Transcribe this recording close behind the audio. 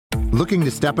Looking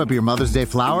to step up your Mother's Day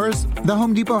flowers? The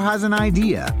Home Depot has an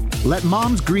idea. Let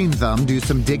Mom's Green Thumb do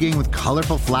some digging with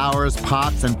colorful flowers,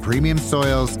 pots, and premium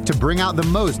soils to bring out the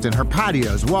most in her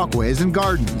patios, walkways, and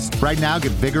gardens. Right now,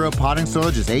 get Vigoro potting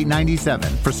soil just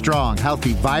 $8.97 for strong,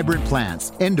 healthy, vibrant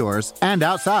plants, indoors and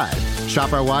outside.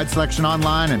 Shop our wide selection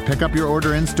online and pick up your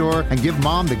order in-store and give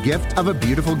Mom the gift of a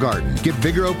beautiful garden. Get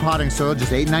Vigoro potting soil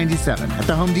just $8.97 at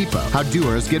the Home Depot. How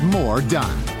doers get more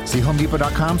done. See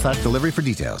homedepot.com/delivery for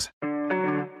details.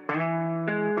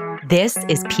 This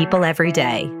is People Every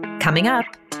Day. Coming up,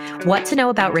 what to know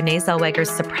about Renee Zellweger's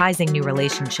surprising new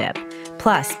relationship.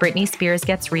 Plus, Britney Spears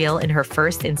gets real in her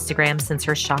first Instagram since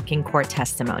her shocking court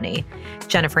testimony.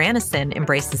 Jennifer Aniston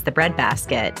embraces the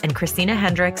breadbasket, and Christina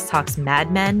Hendricks talks Mad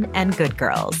Men and Good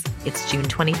Girls. It's June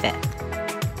 25th.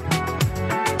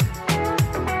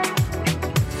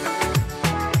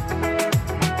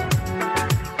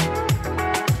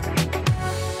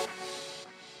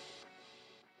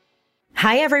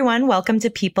 Hi, everyone. Welcome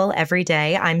to People Every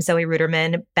Day. I'm Zoe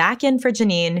Ruderman, back in for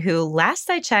Janine, who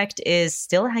last I checked is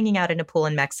still hanging out in a pool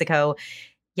in Mexico.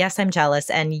 Yes, I'm jealous.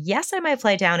 And yes, I might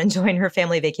fly down and join her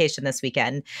family vacation this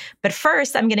weekend. But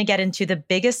first, I'm going to get into the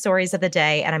biggest stories of the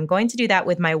day. And I'm going to do that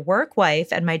with my work wife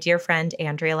and my dear friend,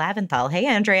 Andrea Laventhal. Hey,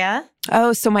 Andrea.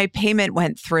 Oh, so my payment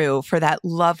went through for that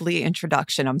lovely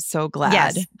introduction. I'm so glad.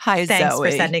 Yes. Hi, Thanks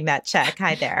Zoe. for sending that check.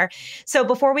 Hi there. So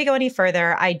before we go any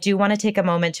further, I do want to take a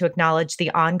moment to acknowledge the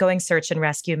ongoing search and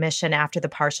rescue mission after the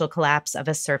partial collapse of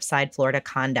a Surfside, Florida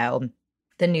condo.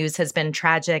 The news has been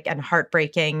tragic and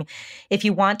heartbreaking. If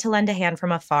you want to lend a hand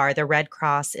from afar, the Red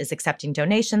Cross is accepting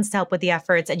donations to help with the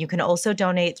efforts, and you can also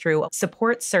donate through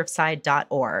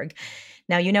supportsurfside.org.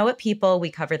 Now, you know what, people,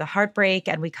 we cover the heartbreak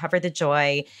and we cover the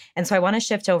joy. And so I want to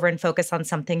shift over and focus on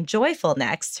something joyful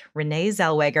next. Renee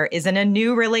Zellweger is in a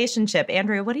new relationship.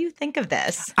 Andrea, what do you think of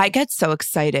this? I get so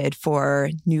excited for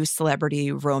new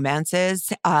celebrity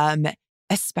romances,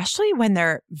 especially when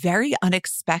they're very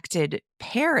unexpected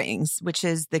pairings, which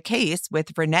is the case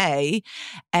with Renee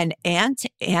and Ant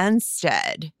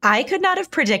Anstead. I could not have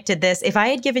predicted this. If I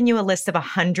had given you a list of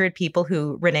 100 people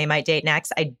who Renee might date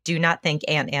next, I do not think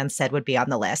Ant Anstead would be on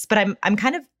the list. But I'm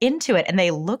kind of into it, and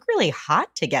they look really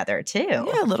hot together, too.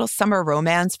 Yeah, a little summer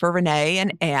romance for Renee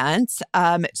and Ant.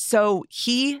 So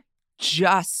he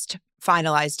just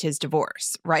finalized his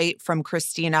divorce, right? From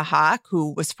Christina Haack,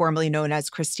 who was formerly known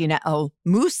as Christina El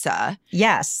Moussa.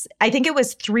 Yes. I think it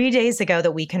was 3 days ago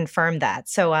that we confirmed that.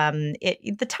 So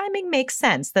the timing makes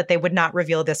sense that they would not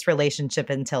reveal this relationship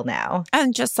until now.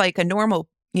 And just like a normal,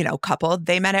 couple,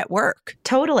 they met at work.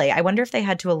 Totally. I wonder if they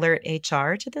had to alert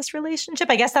HR to this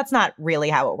relationship. I guess that's not really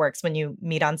how it works when you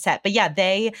meet on set. But yeah,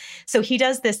 so he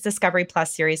does this Discovery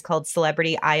Plus series called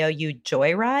Celebrity IOU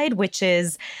Joyride, which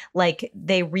is like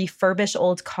they refurbish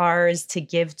old cars to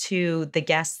give to the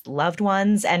guests' loved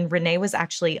ones. And Renee was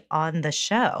actually on the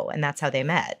show, and that's how they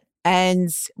met. And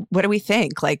what do we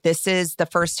think? Like, this is the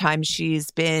first time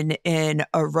she's been in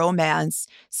a romance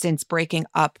since breaking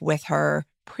up with her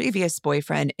previous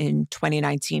boyfriend in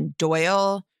 2019,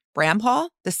 Doyle Bramhall,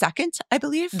 the second, I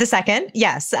believe. The second,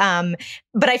 yes.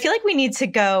 But I feel like we need to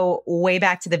go way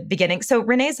back to the beginning. So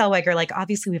Renee Zellweger,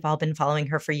 obviously we've all been following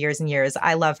her for years and years.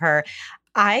 I love her.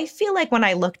 I feel like when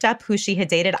I looked up who she had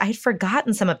dated, I had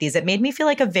forgotten some of these. It made me feel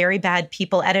like a very bad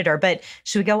People editor. But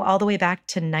should we go all the way back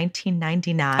to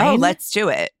 1999? Oh, let's do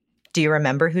it. Do you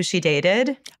remember who she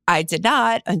dated? I did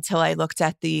not until I looked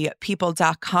at the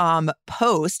People.com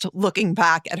post looking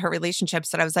back at her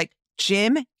relationships. And I was like,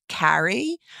 Jim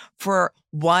Carrey for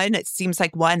it seems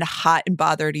like one hot and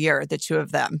bothered year, the two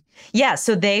of them. Yeah.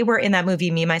 So they were in that movie,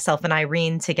 Me, Myself, and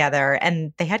Irene together.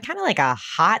 And they had kind of like a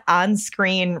hot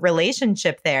on-screen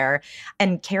relationship there.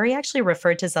 And Carrey actually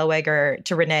referred to Zellweger,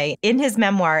 to Renee, in his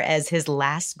memoir as his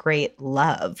last great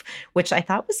love, which I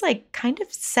thought was kind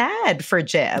of sad for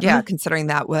Jim. Yeah, considering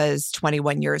that was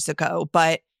 21 years ago.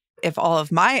 But if all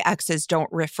of my exes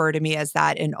don't refer to me as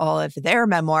that in all of their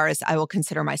memoirs, I will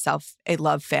consider myself a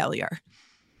love failure.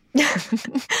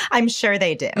 I'm sure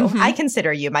they do. Mm-hmm. I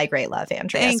consider you my great love,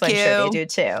 Andrea. Thank so I'm you. sure they do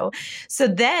too. So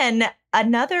then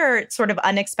another sort of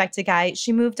unexpected guy,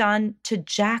 she moved on to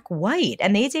Jack White,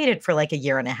 and they dated for a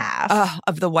year and a half.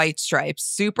 Of the White Stripes.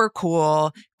 Super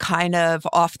cool, kind of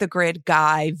off the grid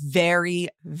guy, very,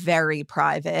 very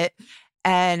private.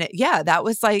 And yeah, that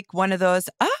was one of those,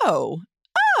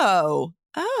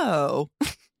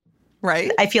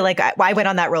 right? I feel like I went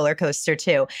on that roller coaster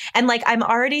too. And I'm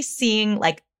already seeing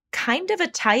kind of a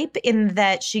type in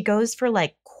that she goes for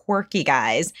quirky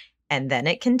guys. And then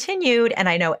it continued. And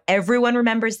I know everyone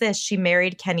remembers this. She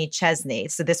married Kenny Chesney.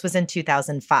 So this was in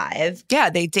 2005. Yeah,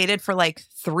 they dated for like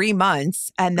 3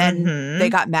 months and then they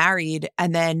got married.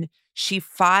 And then she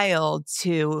filed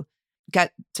to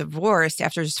get divorced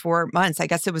after just 4 months. I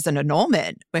guess it was an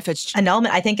annulment. If it's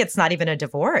annulment, I think it's not even a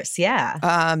divorce. Yeah.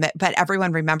 But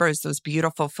everyone remembers those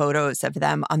beautiful photos of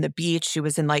them on the beach. She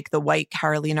was in like the white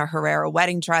Carolina Herrera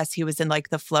wedding dress. He was in like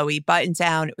the flowy button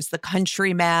down. It was the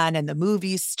countryman and the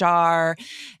movie star,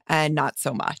 and not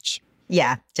so much.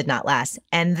 Yeah, did not last.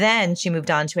 And then she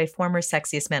moved on to a former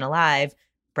sexiest man alive,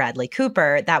 Bradley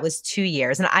Cooper. That was 2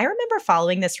 years. And I remember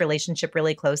following this relationship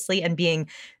really closely and being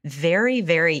very,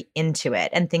 very into it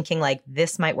and thinking like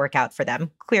this might work out for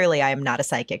them. Clearly, I am not a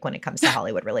psychic when it comes to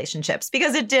Hollywood relationships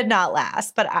because it did not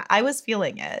last, but I was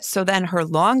feeling it. So then her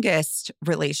longest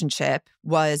relationship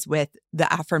was with the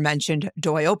aforementioned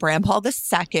Doyle Bramhall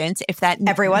II. If that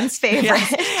everyone's favorite.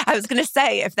 Yes, I was going to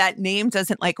say, if that name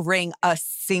doesn't like ring a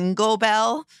single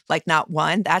bell, like not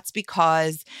one, that's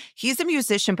because he's a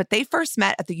musician, but they first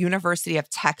met at the University of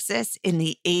Texas in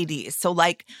the 80s. So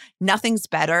like nothing's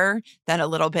better than a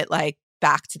little bit like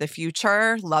Back to the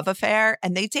Future love affair.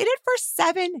 And they dated for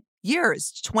 7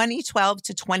 years, 2012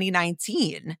 to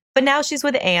 2019. But now she's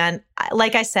with Anne.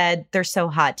 Like I said, they're so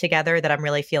hot together that I'm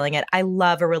really feeling it. I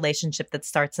love a relationship that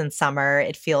starts in summer.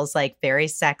 It feels like very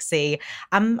sexy.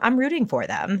 I'm rooting for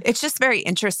them. It's just very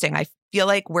interesting. I feel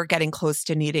like we're getting close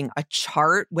to needing a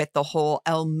chart with the whole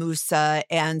El Moussa,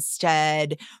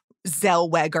 Anstead,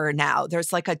 Zellweger now.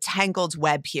 There's like a tangled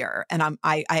web here. And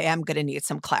I am going to need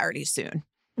some clarity soon.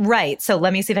 Right. So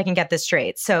let me see if I can get this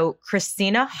straight. So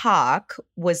Christina Hawk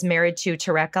was married to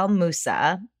Tarek El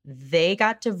Moussa. They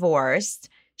got divorced.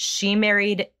 She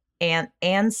married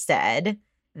Anstead.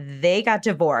 They got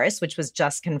divorced, which was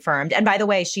just confirmed. And by the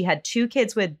way, she had 2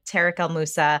 kids with Tarek El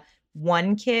Moussa,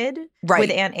 1 kid with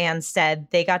Aunt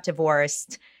Anstead. They got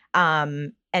divorced.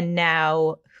 And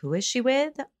now who is she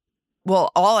with?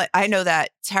 Well, I know that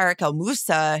Tarek El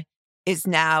Moussa is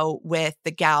now with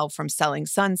the gal from Selling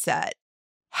Sunset,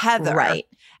 Heather. Right.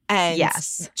 And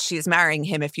yes, she's marrying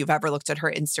him. If you've ever looked at her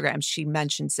Instagram, she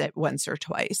mentions it once or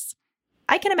twice.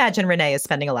 I can imagine Renee is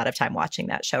spending a lot of time watching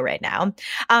that show right now.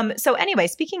 So anyway,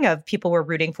 speaking of people we're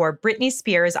rooting for, Britney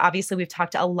Spears, obviously we've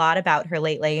talked a lot about her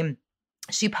lately.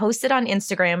 She posted on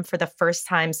Instagram for the first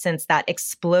time since that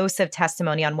explosive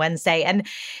testimony on Wednesday. And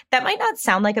that might not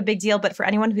sound like a big deal, but for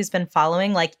anyone who's been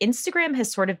following, like Instagram has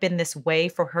sort of been this way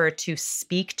for her to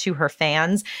speak to her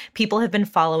fans. People have been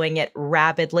following it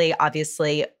rabidly,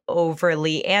 obviously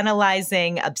overly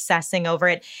analyzing, obsessing over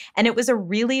it. And it was a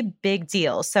really big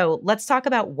deal. So let's talk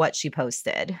about what she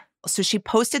posted. So she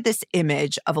posted this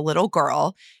image of a little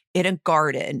girl in a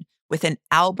garden with an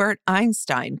Albert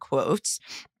Einstein quote.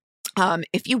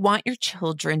 If you want your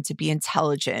children to be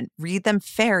intelligent, read them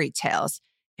fairy tales.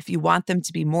 If you want them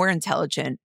to be more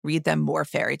intelligent, read them more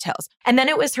fairy tales. And then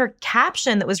it was her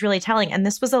caption that was really telling. And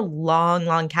this was a long,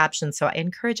 long caption. So I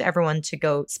encourage everyone to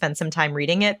go spend some time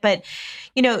reading it. But,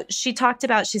 you know, she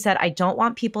said, I don't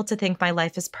want people to think my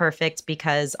life is perfect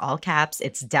because, all caps,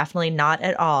 it's definitely not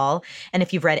at all. And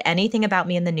if you've read anything about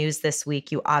me in the news this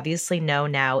week, you obviously know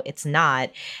now it's not.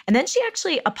 And then she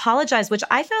actually apologized, which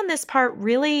I found this part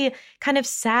really kind of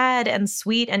sad and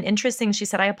sweet and interesting. She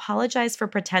said, I apologize for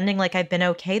pretending like I've been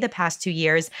okay the past 2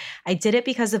 years. I did it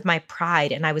because of my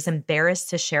pride, and I was embarrassed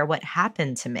to share what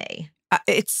happened to me.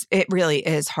 It really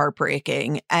is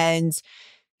heartbreaking. And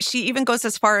she even goes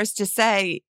as far as to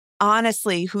say,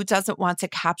 honestly, who doesn't want to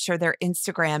capture their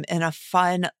Instagram in a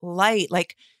fun light?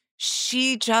 Like,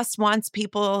 she just wants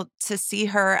people to see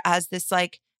her as this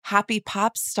like happy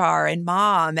pop star and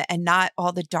mom and not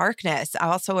all the darkness. I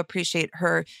also appreciate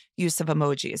her use of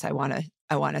emojis, I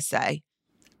want to say.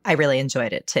 I really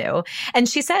enjoyed it too. And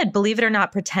she said, believe it or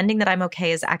not, pretending that I'm okay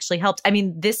has actually helped. I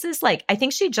mean, this is like, I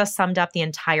think she just summed up the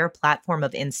entire platform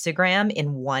of Instagram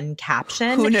in one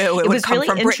caption. Who knew it would come really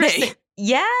from Britney?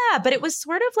 Yeah, but it was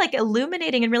sort of like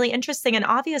illuminating and really interesting. And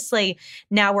obviously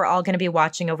now we're all going to be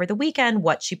watching over the weekend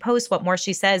what she posts, what more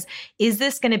she says. Is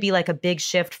this going to be like a big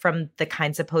shift from the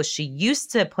kinds of posts she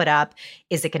used to put up?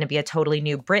 Is it going to be a totally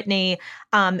new Britney?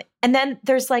 And then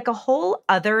there's like a whole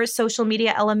other social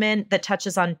media element that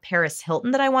touches on Paris Hilton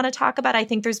that I want to talk about. I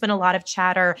think there's been a lot of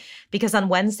chatter because on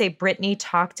Wednesday, Britney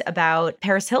talked about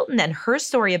Paris Hilton and her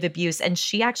story of abuse. And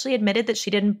she actually admitted that she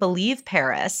didn't believe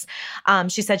Paris.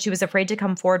 She said she was afraid to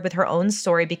come forward with her own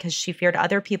story because she feared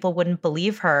other people wouldn't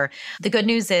believe her. The good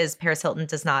news is Paris Hilton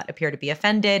does not appear to be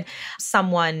offended.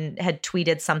 Someone had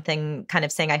tweeted something kind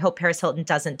of saying, I hope Paris Hilton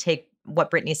doesn't take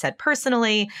what Britney said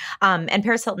personally. And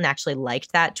Paris Hilton actually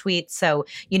liked that tweet. So,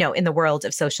 you know, in the world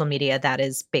of social media, that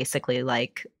is basically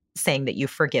like saying that you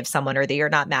forgive someone or that you're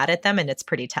not mad at them. And it's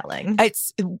pretty telling.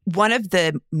 It's one of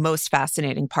the most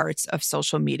fascinating parts of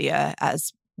social media,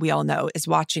 as we all know, is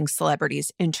watching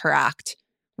celebrities interact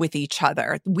with each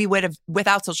other.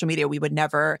 Without social media, we would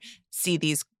never see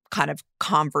these kind of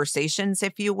conversations,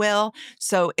 if you will.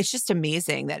 So it's just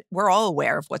amazing that we're all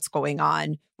aware of what's going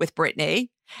on with Britney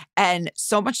and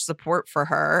so much support for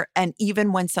her. And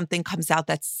even when something comes out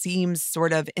that seems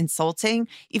sort of insulting,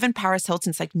 even Paris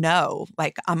Hilton's like, no,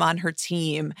 like I'm on her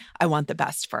team. I want the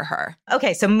best for her.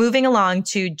 Okay, so moving along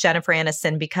to Jennifer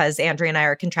Aniston, because Andrea and I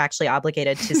are contractually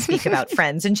obligated to speak about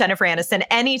Friends and Jennifer Aniston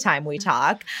anytime we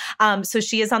talk. So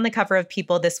she is on the cover of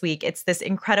People this week. It's this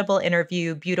incredible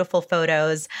interview, beautiful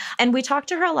photos. And we talked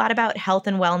to her a lot about health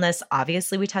and wellness.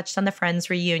 Obviously, we touched on the Friends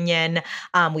reunion.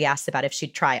 We asked about if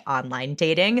she'd try online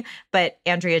dating. But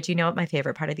Andrea, do you know what my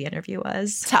favorite part of the interview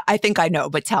was? I think I know,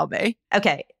 but tell me.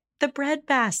 Okay. The bread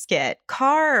basket,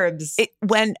 carbs.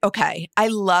 I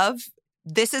love,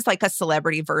 this is like a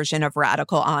celebrity version of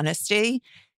radical honesty.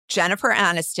 Jennifer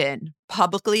Aniston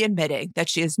publicly admitting that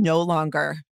she is no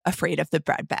longer afraid of the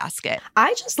bread basket.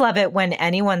 I just love it when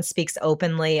anyone speaks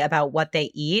openly about what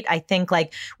they eat. I think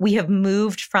like we have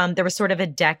moved from, there was sort of a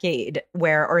decade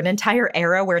where, or an entire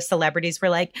era where celebrities were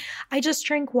like, I just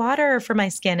drink water for my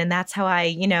skin and that's how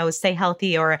I, stay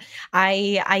healthy, or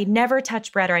I never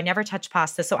touch bread or I never touch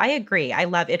pasta. So I agree. I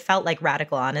love, it felt like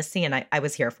radical honesty and I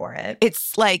was here for it.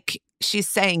 It's like, she's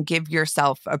saying, give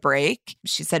yourself a break.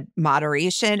 She said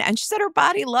moderation, and she said her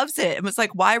body loves it. It was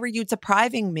like, why were you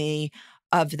depriving me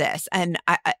of this? And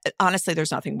I honestly,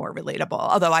 there's nothing more relatable.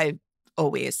 Although I've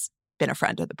always been a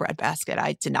friend of the bread basket.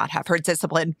 I did not have her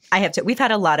discipline. I have to. We've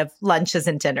had a lot of lunches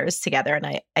and dinners together,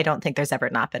 and I don't think there's ever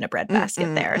not been a bread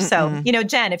basket there. So,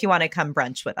 Jen, if you want to come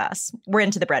brunch with us, we're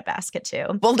into the bread basket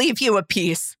too. We'll leave you a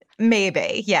piece.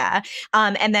 Maybe, yeah.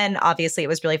 And then obviously it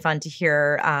was really fun to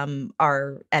hear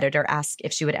our editor ask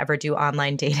if she would ever do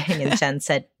online dating. And Jen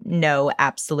said, no,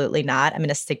 absolutely not. I'm going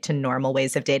to stick to normal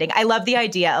ways of dating. I love the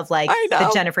idea of like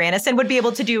that Jennifer Aniston would be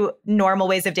able to do normal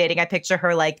ways of dating. I picture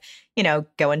her like,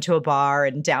 going to a bar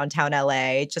in downtown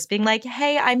LA, just being like,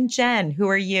 hey, I'm Jen. Who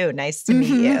are you? Nice to meet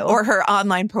you. Or her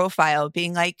online profile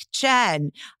being like,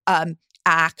 Jen,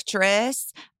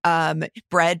 actress,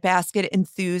 bread basket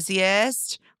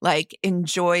enthusiast, like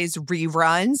enjoys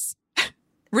reruns,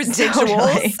 residuals.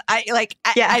 Totally.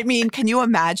 I mean, can you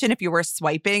imagine if you were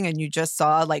swiping and you just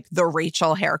saw like the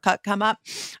Rachel haircut come up?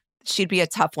 She'd be a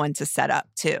tough one to set up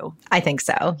too. I think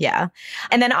so, yeah.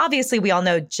 And then obviously we all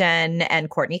know Jen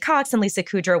and Courtney Cox and Lisa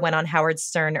Kudrow went on Howard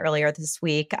Stern earlier this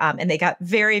week, and they got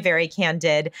very, very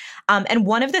candid. And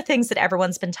one of the things that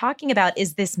everyone's been talking about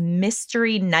is this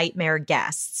mystery nightmare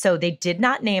guest. So they did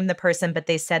not name the person, but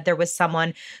they said there was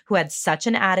someone who had such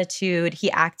an attitude. He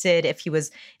acted if he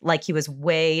was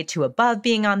way too above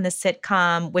being on the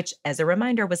sitcom, which as a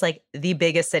reminder was like the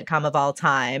biggest sitcom of all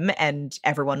time, and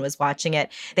everyone was watching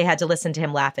it. They had to listen to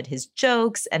him laugh at his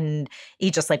jokes, and he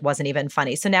just like wasn't even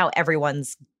funny. So now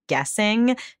everyone's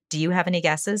guessing. Do you have any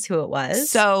guesses who it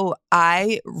was? So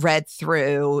I read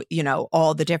through,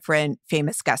 all the different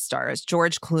famous guest stars,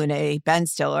 George Clooney, Ben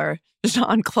Stiller,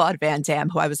 Jean-Claude Van Damme,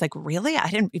 who I was like, really? I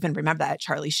didn't even remember that.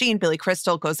 Charlie Sheen, Billy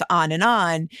Crystal, goes on.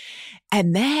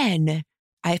 And then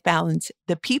I found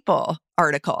the People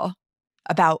article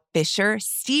about Fisher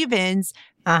Stevens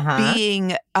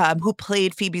being, who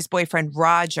played Phoebe's boyfriend,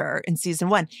 Roger, in season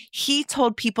 1. He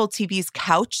told People TV's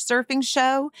couch surfing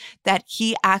show that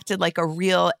he acted like a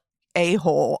real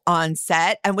a-hole on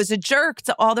set and was a jerk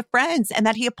to all the friends, and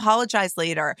that he apologized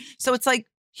later. So it's like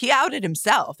he outed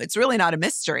himself. It's really not a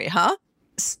mystery, huh?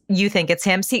 You think it's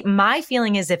him? See, my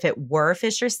feeling is if it were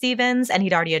Fisher Stevens and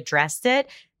he'd already addressed it,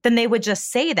 then they would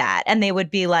just say that and they would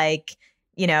be like,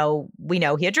 we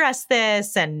know he addressed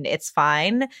this and it's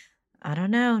fine. I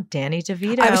don't know. Danny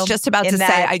DeVito. I was just about to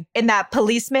say. In that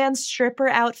policeman stripper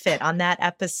outfit on that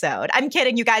episode. I'm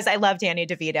kidding, you guys. I love Danny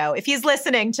DeVito. If he's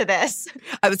listening to this.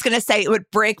 I was going to say it would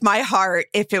break my heart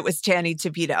if it was Danny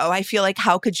DeVito. I feel like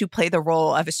how could you play the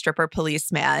role of a stripper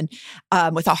policeman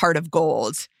with a heart of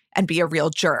gold and be a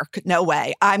real jerk? No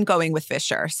way. I'm going with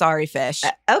Fisher. Sorry, Fish.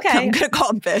 Okay. I'm going to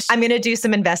call him Fish. I'm going to do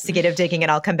some investigative digging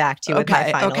and I'll come back to you with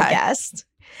my final guess.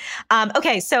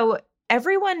 Okay, so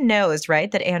everyone knows,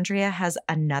 right, that Andrea has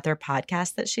another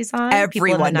podcast that she's on.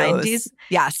 Everyone knows. 90s.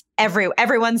 Yes.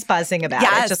 Everyone's buzzing about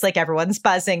it, just like everyone's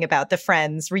buzzing about the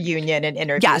Friends reunion and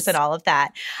interviews and all of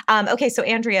that. Okay, so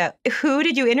Andrea, who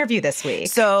did you interview this week?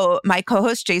 So my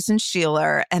co-host Jason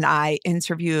Sheeler and I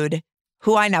interviewed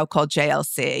who I now call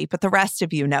JLC, but the rest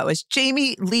of you know, is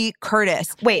Jamie Lee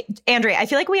Curtis. Wait, Andrea, I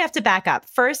feel like we have to back up.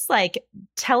 First,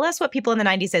 tell us what People in the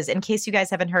 90s is. In case you guys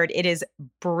haven't heard, it is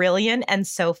brilliant and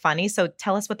so funny. So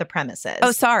tell us what the premise is.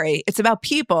 Oh, sorry. It's about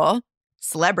people,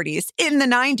 celebrities in the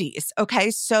 90s.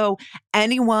 Okay. So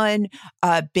anyone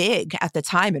big at the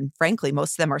time, and frankly,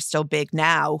 most of them are still big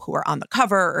now, who are on the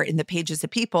cover or in the pages of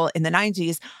People in the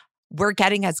 90s, we're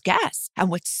getting as guests. And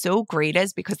what's so great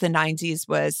is, because the 90s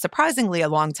was surprisingly a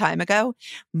long time ago,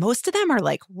 most of them are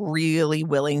really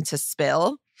willing to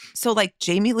spill. So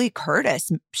Jamie Lee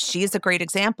Curtis, she's a great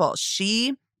example.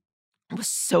 She was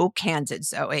so candid,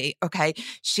 Zoe. Okay.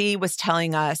 She was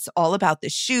telling us all about the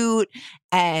shoot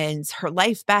and her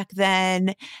life back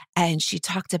then. And she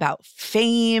talked about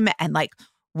fame and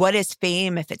what is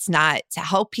fame if it's not to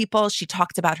help people? She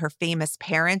talked about her famous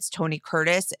parents, Tony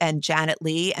Curtis and Janet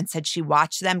Leigh, and said she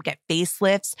watched them get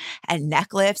facelifts and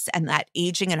neck lifts, and that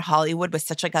aging in Hollywood was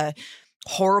such a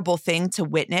horrible thing to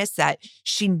witness that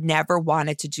she never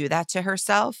wanted to do that to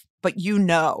herself. But you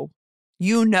know,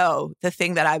 the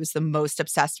thing that I was the most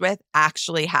obsessed with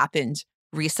actually happened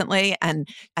recently, and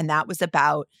that was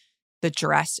about the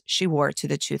dress she wore to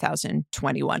the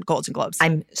 2021 Golden Globes.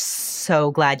 I'm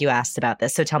so glad you asked about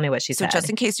this. So tell me what she said. So just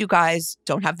in case you guys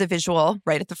don't have the visual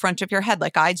right at the front of your head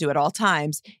like I do at all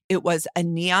times, it was a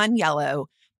neon yellow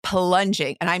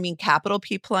plunging, and I mean capital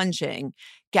P plunging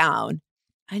gown.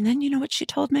 And then you know what she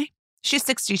told me? She's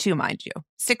 62, mind you,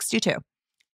 62.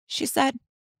 She said,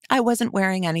 I wasn't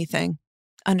wearing anything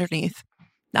underneath.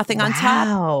 Nothing on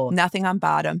top, nothing on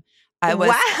bottom. I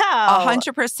was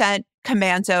 100%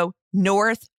 commando,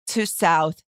 north to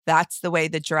south. That's the way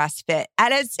the dress fit.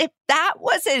 And as if that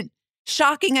wasn't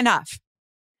shocking enough,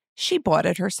 she bought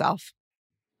it herself.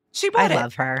 I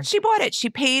love her. She bought it. She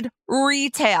paid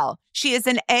retail. She is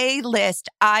an A-list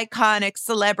iconic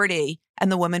celebrity,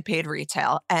 and the woman paid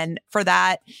retail. And for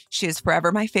that, she is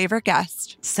forever my favorite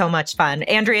guest. So much fun.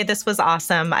 Andrea, this was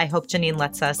awesome. I hope Janine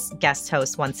lets us guest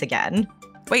host once again.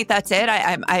 Wait, that's it?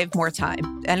 I have more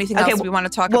time. Anything else we want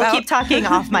to talk about? We'll keep talking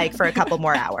off mic for a couple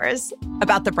more hours.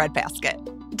 About the breadbasket.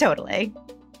 Totally.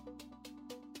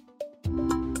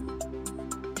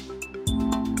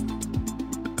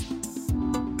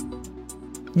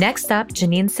 Next up,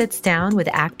 Janine sits down with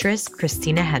actress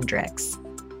Christina Hendricks.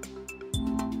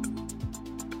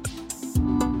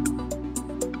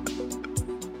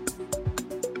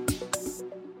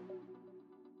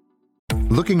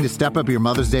 Looking to step up your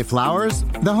Mother's Day flowers?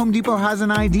 The Home Depot has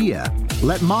an idea.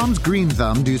 Let Mom's Green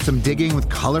Thumb do some digging with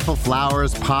colorful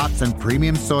flowers, pots, and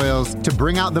premium soils to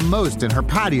bring out the most in her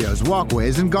patios,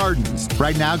 walkways, and gardens.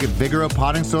 Right now, get Vigoro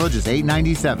potting soil just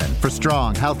 $8.97 for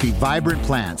strong, healthy, vibrant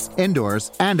plants,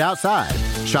 indoors and outside.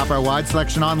 Shop our wide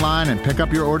selection online and pick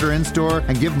up your order in-store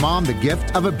and give Mom the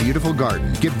gift of a beautiful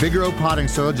garden. Get Vigoro potting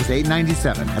soil just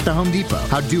 $8.97 at the Home Depot.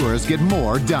 How doers get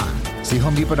more done. See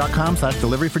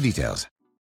homedepot.com/delivery for details.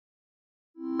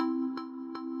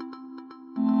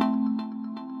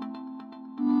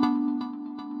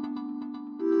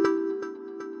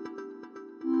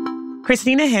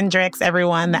 Christina Hendricks,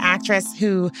 everyone, the actress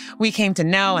who we came to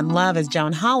know and love as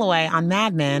Joan Holloway on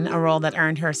Mad Men, a role that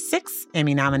earned her 6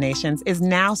 Emmy nominations, is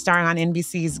now starring on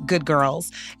NBC's Good Girls,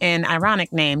 an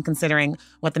ironic name considering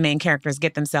what the main characters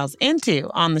get themselves into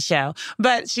on the show.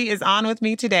 But she is on with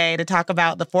me today to talk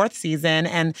about the 4th season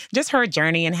and just her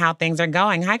journey and how things are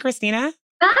going. Hi, Christina.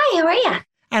 Hi, how are you?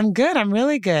 I'm good. I'm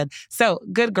really good. So,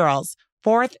 Good Girls.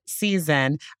 4th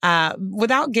season,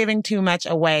 without giving too much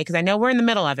away, because I know we're in the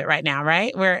middle of it right now,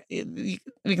 right? We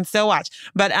can still watch.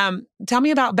 But tell me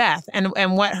about Beth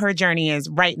and what her journey is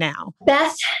right now.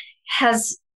 Beth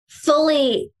has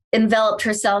fully enveloped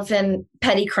herself in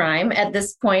petty crime at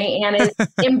this point and is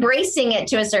embracing it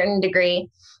to a certain degree.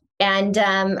 And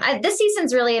this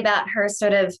season's really about her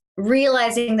sort of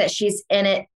realizing that she's in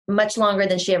it much longer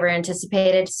than she ever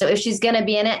anticipated. So if she's going to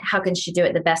be in it, how can she do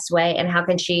it the best way? And how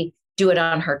can she do it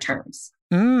on her terms?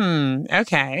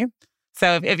 Okay.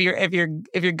 So if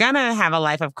you're gonna have a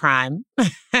life of crime,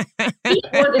 be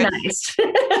organized.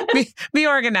 be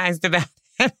organized about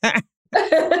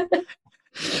it.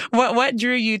 What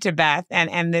drew you to Beth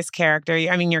and this character?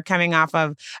 I mean, you're coming off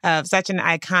of such an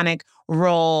iconic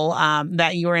role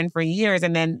that you were in for years,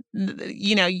 and then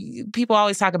people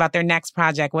always talk about their next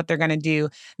project, what they're going to do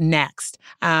next.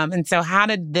 And so, how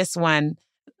did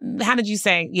you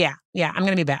say, yeah, I'm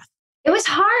going to be Beth? It was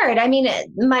hard. I mean,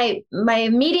 my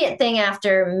immediate thing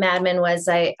after Mad Men was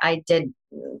I did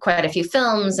quite a few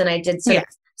films and I did sort of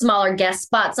smaller guest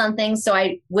spots on things. So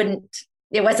I wouldn't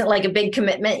it wasn't like a big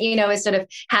commitment, you know, it's sort of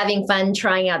having fun,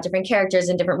 trying out different characters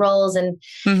and different roles. And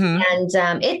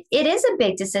it is a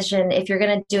big decision if you're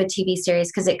going to do a TV series,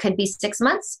 because it could be 6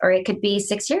 months or it could be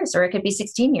 6 years or it could be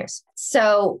 16 years.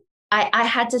 So I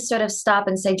had to sort of stop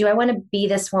and say, do I want to be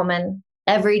this woman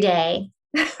every day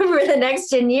for the next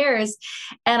 10 years?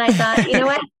 And I thought, you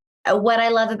know what I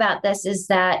love about this is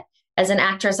that as an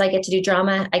actress, I get to do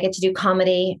drama, I get to do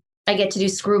comedy, I get to do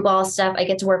screwball stuff. I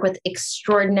get to work with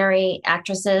extraordinary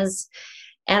actresses.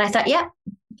 And I thought, yeah,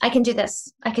 I can do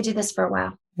this. I could do this for a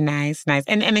while. Nice.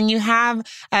 And then you have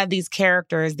these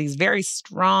characters, these very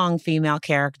strong female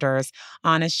characters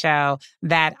on a show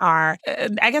that are,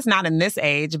 I guess not in this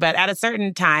age, but at a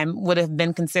certain time would have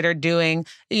been considered doing,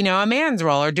 you know, a man's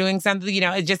role or doing something, you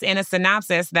know, just in a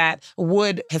synopsis that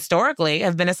would historically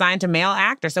have been assigned to male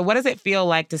actors. So what does it feel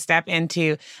like to step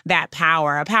into that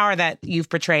power, a power that you've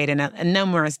portrayed in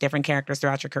numerous different characters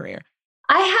throughout your career?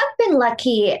 I have been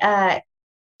lucky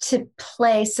to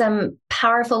play some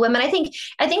powerful women. I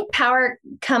think power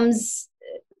comes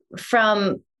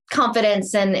from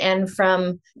confidence and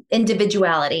from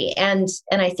individuality. And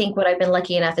I think what I've been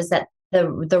lucky enough is that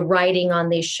the writing on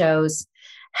these shows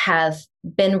have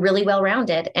been really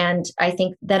well-rounded. And I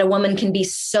think that a woman can be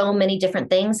so many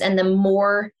different things. And the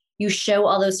more you show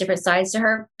all those different sides to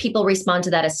her, people respond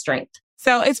to that as strength.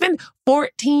 So it's been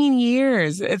 14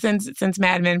 years since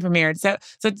Mad Men premiered.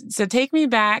 So take me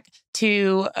back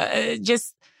to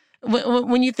just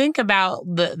when you think about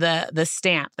the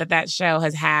stamp that show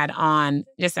has had on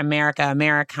just America,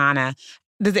 Americana.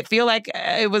 Does it feel like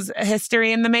it was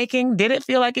history in the making? Did it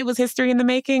feel like it was history in the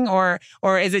making, or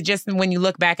is it just when you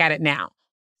look back at it now?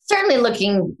 Certainly,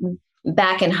 looking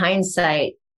back in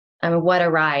hindsight, I mean, what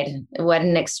a ride! What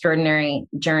an extraordinary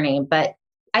journey! But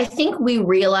I think we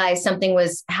realized something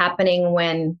was happening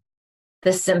when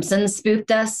The Simpsons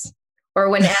spoofed us, or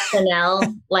when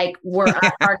SNL, like, were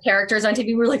our characters on TV.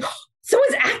 We were like, oh,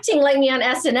 someone's acting like me on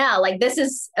SNL. Like, this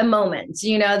is a moment,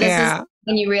 you know, this is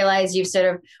when you realize you've sort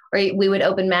of, or we would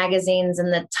open magazines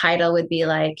and the title would be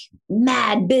like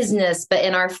Mad Business, but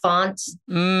in our font.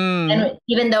 And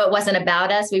even though it wasn't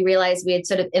about us, we realized we had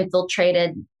sort of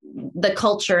infiltrated the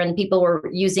culture and people were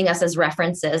using us as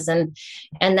references. And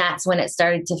that's when it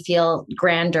started to feel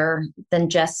grander than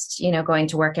just, you know, going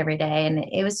to work every day. And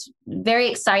it was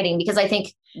very exciting because I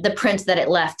think the print that it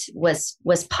left was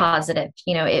positive.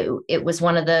 You know, it was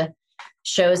one of the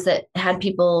shows that had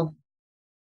people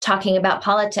talking about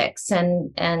politics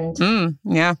and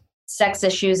sex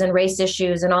issues and race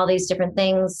issues and all these different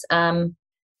things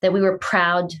that we were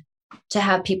proud to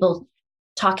have people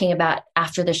talking about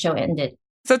after the show ended.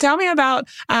 So tell me about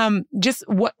just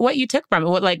what you took from it.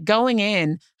 What, like, going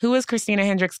in, who was Christina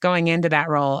Hendricks going into that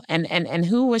role, and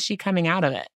who was she coming out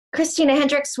of it? Christina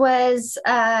Hendricks was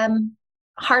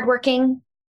hardworking,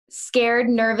 scared,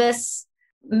 nervous,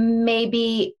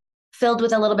 maybe filled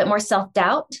with a little bit more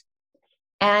self-doubt.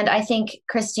 And I think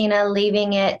Christina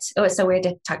leaving it, oh, it's so weird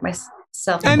to talk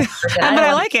myself. But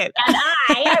I like it. And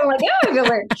I'm like, oh, I feel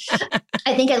weird.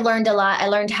 I think I learned a lot. I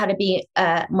learned how to be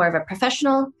more of a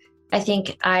professional. I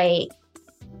think I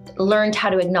learned how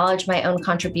to acknowledge my own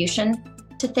contribution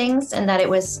to things and that it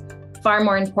was far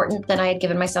more important than I had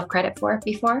given myself credit for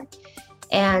before.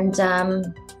 And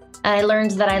I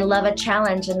learned that I love a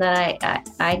challenge and that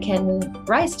I can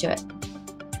rise to it.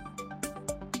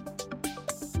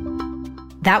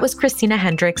 That was Christina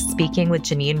Hendricks speaking with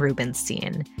Janine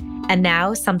Rubenstein. And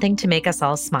now, something to make us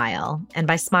all smile. And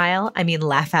by smile, I mean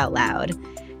laugh out loud.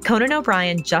 Conan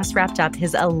O'Brien just wrapped up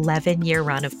his 11-year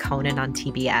run of Conan on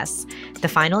TBS. The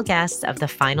final guest of the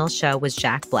final show was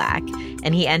Jack Black,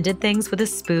 and he ended things with a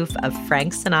spoof of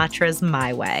Frank Sinatra's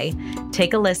My Way.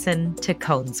 Take a listen to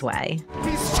Conan's Way.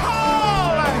 He's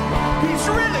tall! He's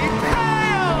really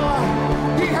pale!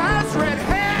 He has red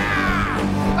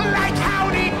hair! Like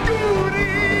Howdy Doody!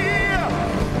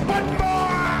 But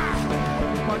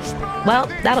more! Much more! Well,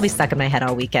 that'll be stuck in my head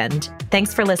all weekend.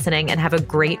 Thanks for listening and have a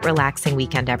great, relaxing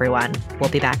weekend, everyone. We'll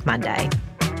be back Monday.